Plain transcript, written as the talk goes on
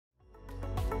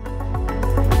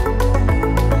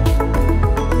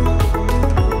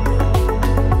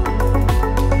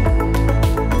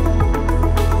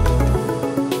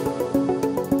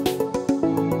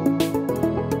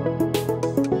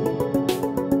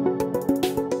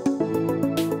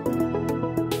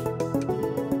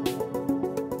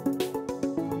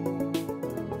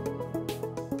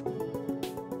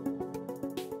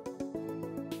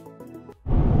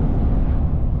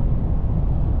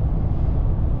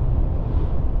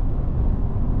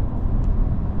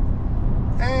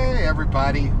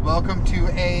everybody. Welcome to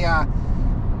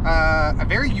a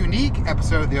very unique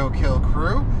episode of the Oak Hill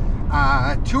Crew.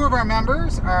 Two of our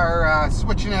members are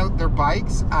switching out their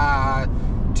bikes.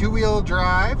 Two-wheel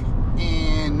drive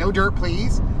and no dirt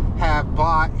please have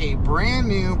bought a brand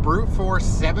new Bruteforce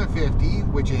 750,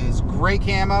 which is gray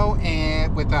camo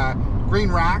and with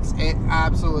green racks. It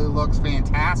absolutely looks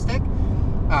fantastic.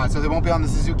 So they won't be on the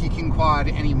Suzuki Kingquad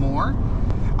anymore.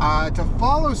 To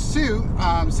follow suit,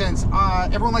 since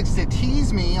everyone likes to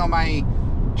tease me on my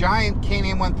giant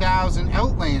Canam 1000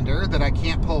 Outlander that I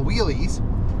can't pull wheelies,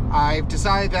 I've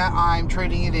decided that I'm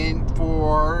trading it in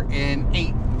for an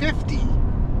 850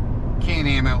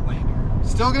 Canam Outlander.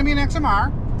 Still going to be an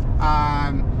XMR.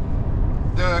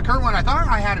 The current one, I thought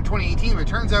I had a 2018, but it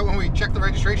turns out when we checked the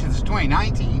registrations, it's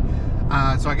 2019.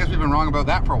 So I guess we've been wrong about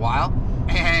that for a while.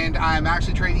 And I'm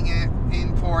actually trading it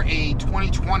in for a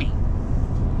 2020.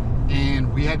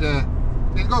 And we had to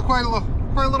go quite a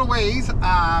little ways, but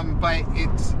I'm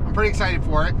pretty excited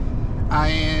for it.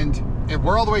 And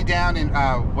we're all the way down in,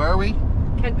 where are we?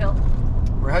 Kentville.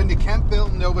 We're heading to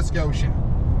Kentville, Nova Scotia.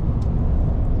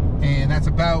 And that's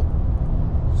about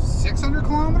 600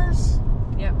 kilometers?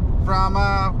 Yep. From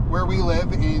where we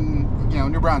live in,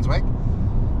 New Brunswick.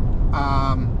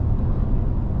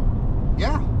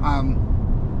 Yeah,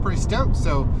 I'm pretty stoked.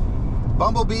 So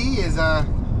Bumblebee is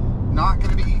not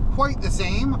going to be quite the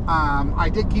same. I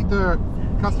did keep the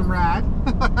custom rad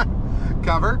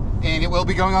cover, and it will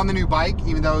be going on the new bike,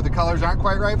 even though the colors aren't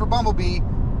quite right for Bumblebee.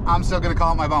 I'm still going to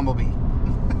call it my Bumblebee.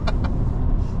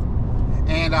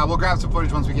 And we'll grab some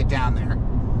footage once we get down there,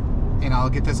 and I'll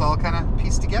get this all kind of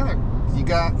pieced together.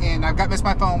 And I've got Miss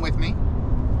My Phone with me.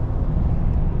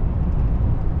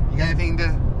 You got anything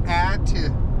to add to?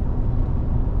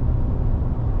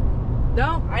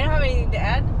 No, I don't have anything to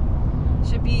add.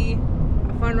 Should be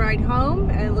a fun ride home,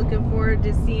 and looking forward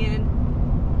to seeing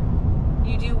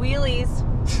you do wheelies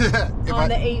on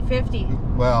the 850.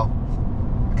 Well,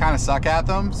 I kind of suck at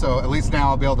them, so at least now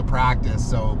I'll be able to practice.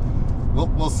 So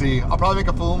we'll see. I'll probably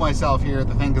make a fool of myself here at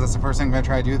the thing, because that's the first thing I'm going to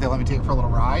try to do. They let me take it for a little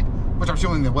ride, which I'm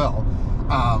assuming they will.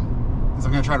 So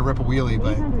I'm going to try to rip a wheelie.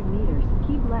 But 800 meters,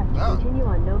 keep left, continue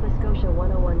on Nova Scotia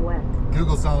 101 West.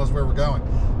 Google's telling us where we're going,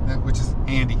 which is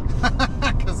handy,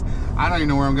 because I don't even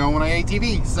know where I'm going when I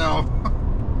ATV, so.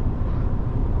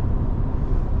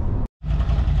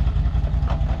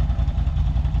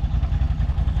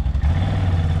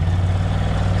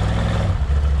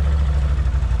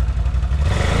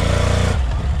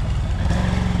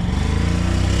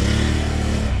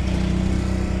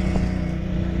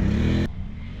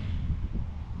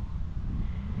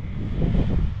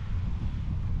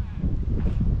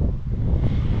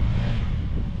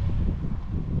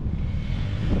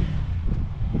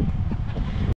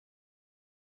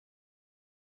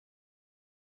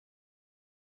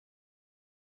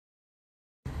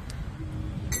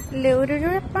 Loaded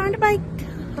her up on the bike,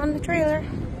 on the trailer.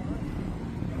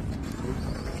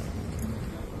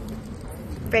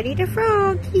 Ready to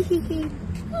frog, hee hee hee.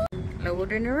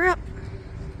 Loading her up.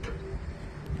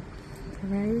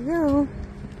 There you go.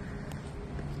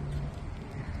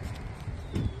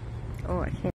 Oh, I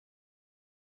can't.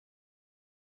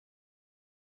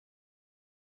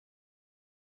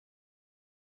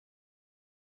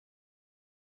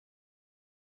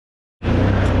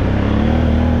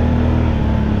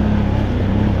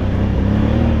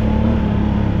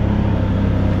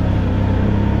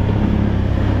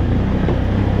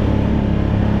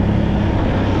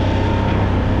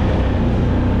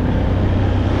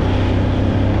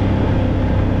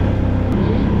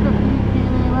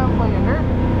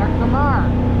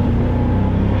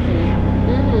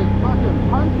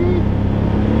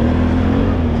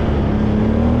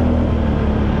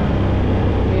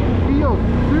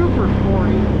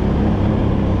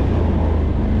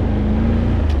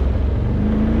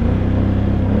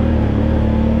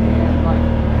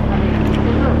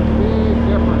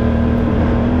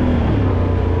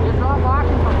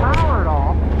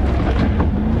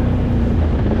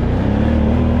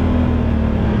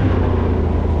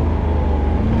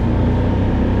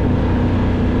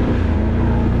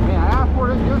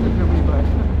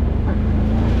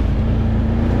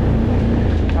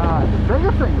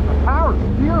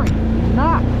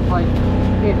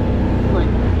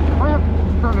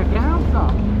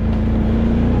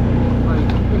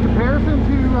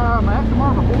 My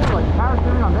XMR before, like power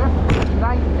steering on this, is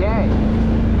night and day.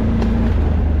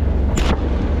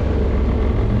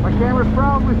 My camera's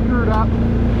probably screwed up,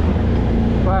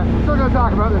 but we're still going to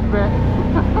talk about this bit.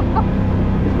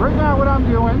 Right now what I'm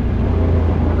doing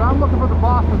is I'm looking for the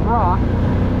Boston Rock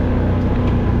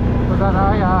so that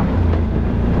I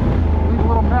leave a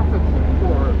little message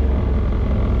for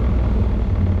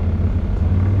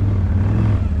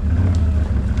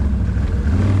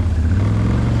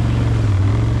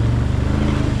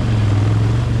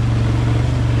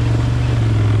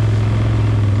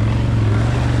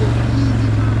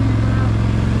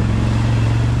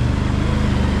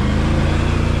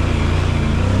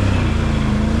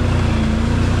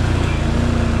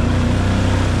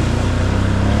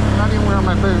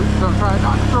route, so I'm trying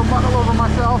not to throw mud all over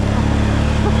myself.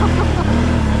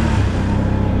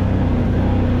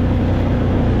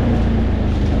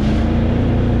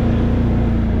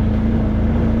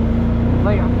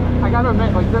 Like, I gotta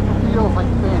admit, like, this feels like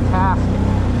fantastic.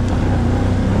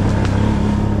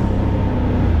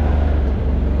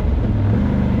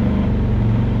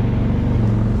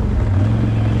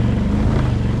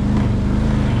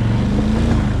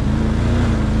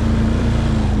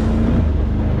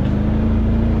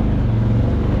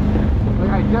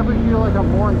 Definitely feel like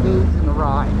I'm more engaged in the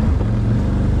ride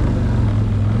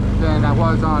than I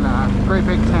was on a great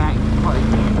big tank. Like,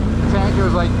 the tank, it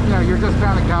was like, you know, you're just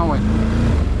kind of going,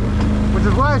 which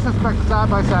is why I suspect the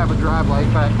side-by-side would drive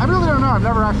like, but I really don't know. I've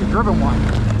never actually driven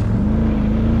one.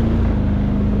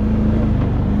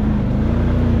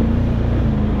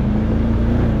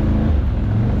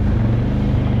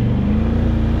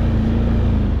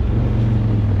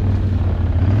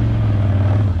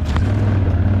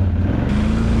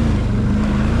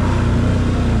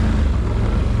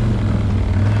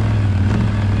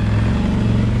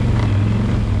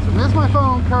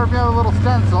 Carved out a little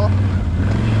stencil.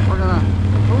 We're gonna,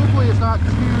 hopefully it's not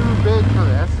too big for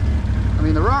this. I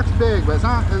mean, the rock's big, but it's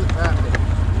not that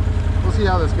big. We'll see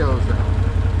how this goes though.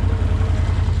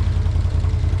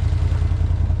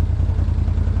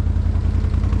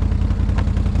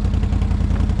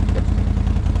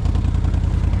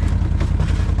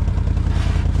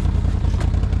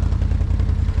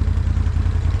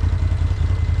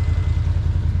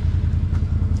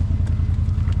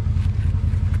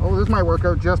 This might work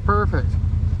out just perfect.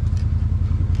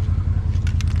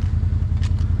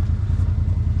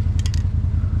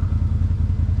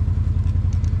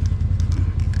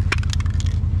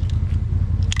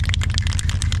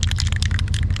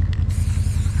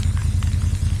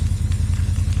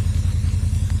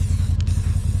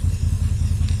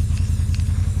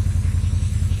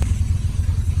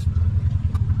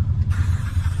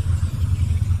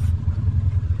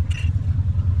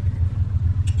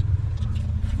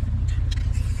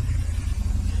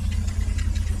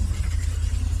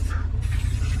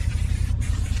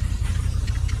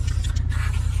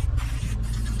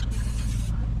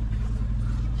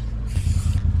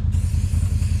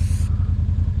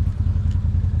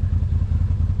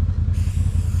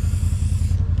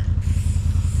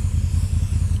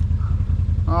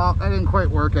 Well, that didn't quite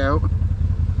work out.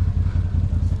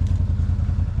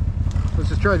 Let's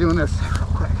just try doing this real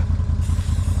quick.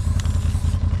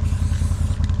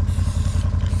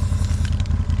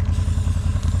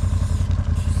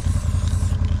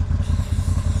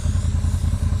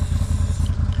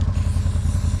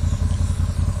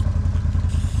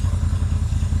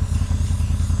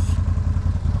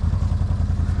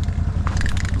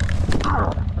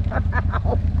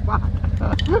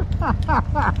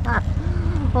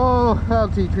 Oh, that'll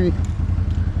teach me.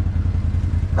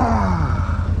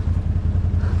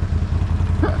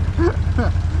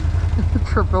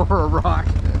 Tripped over a rock.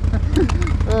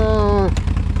 Oh,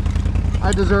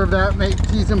 I deserve that, mate.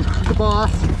 He's the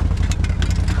boss.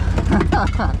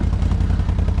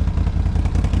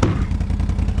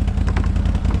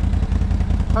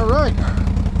 All right.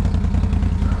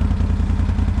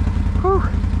 Whew.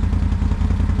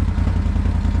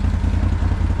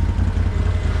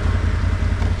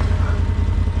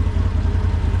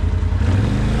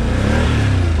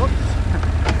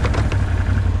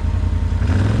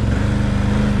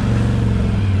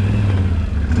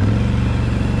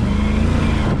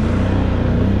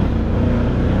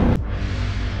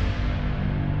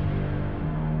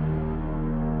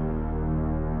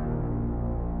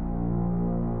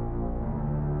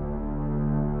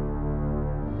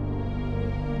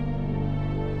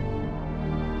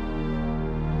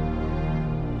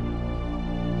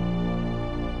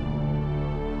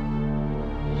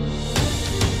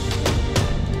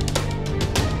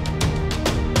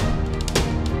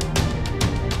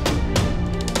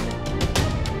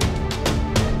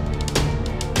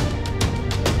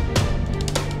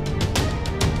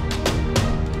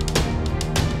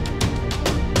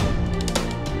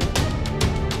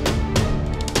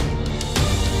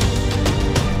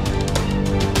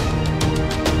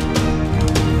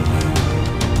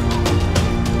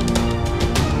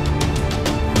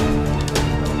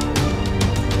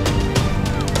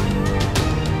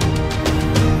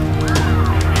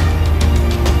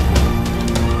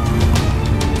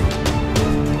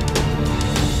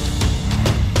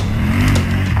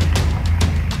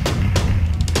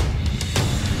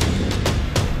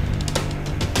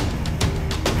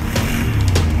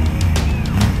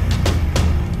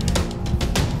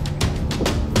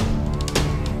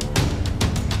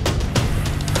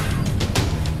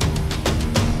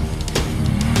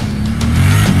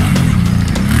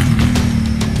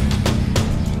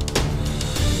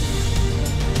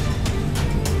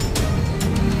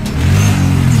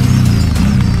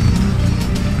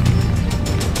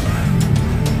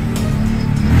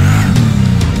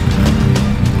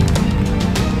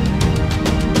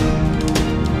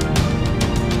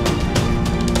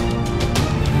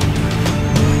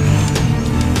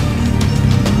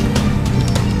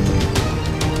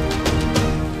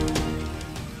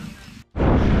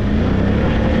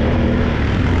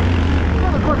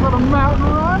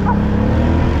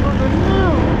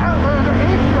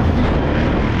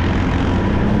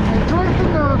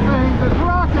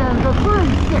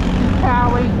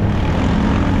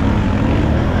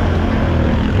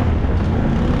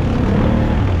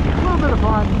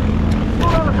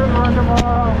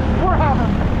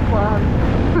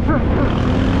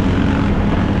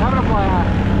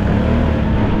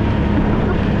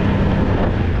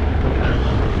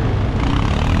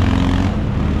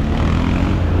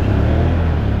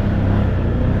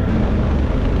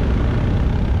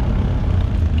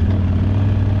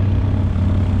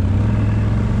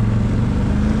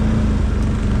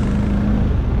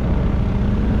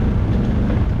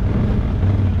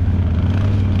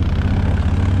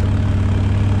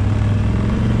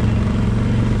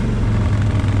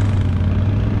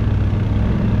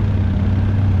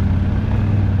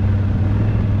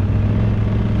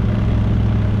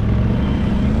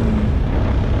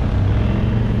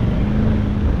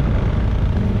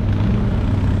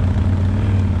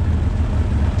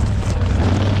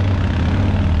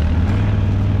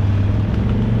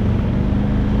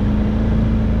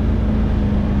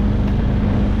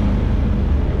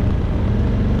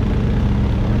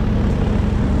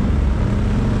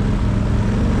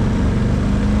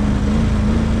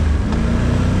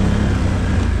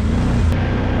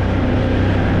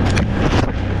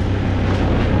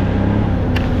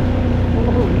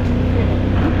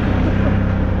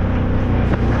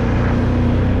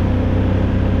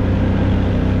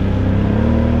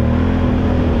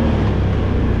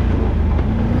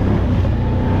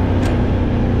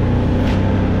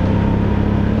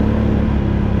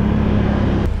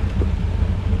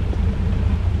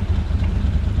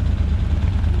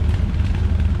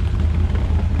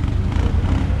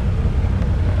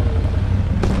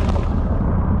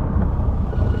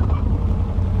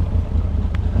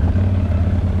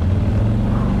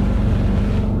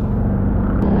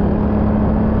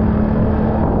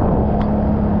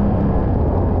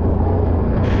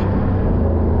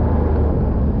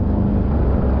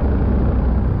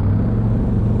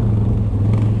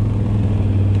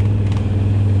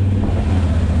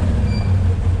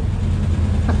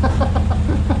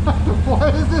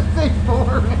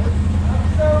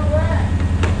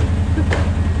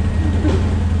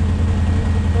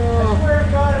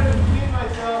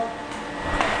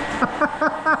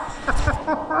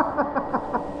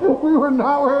 We were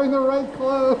not wearing the right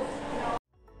clothes.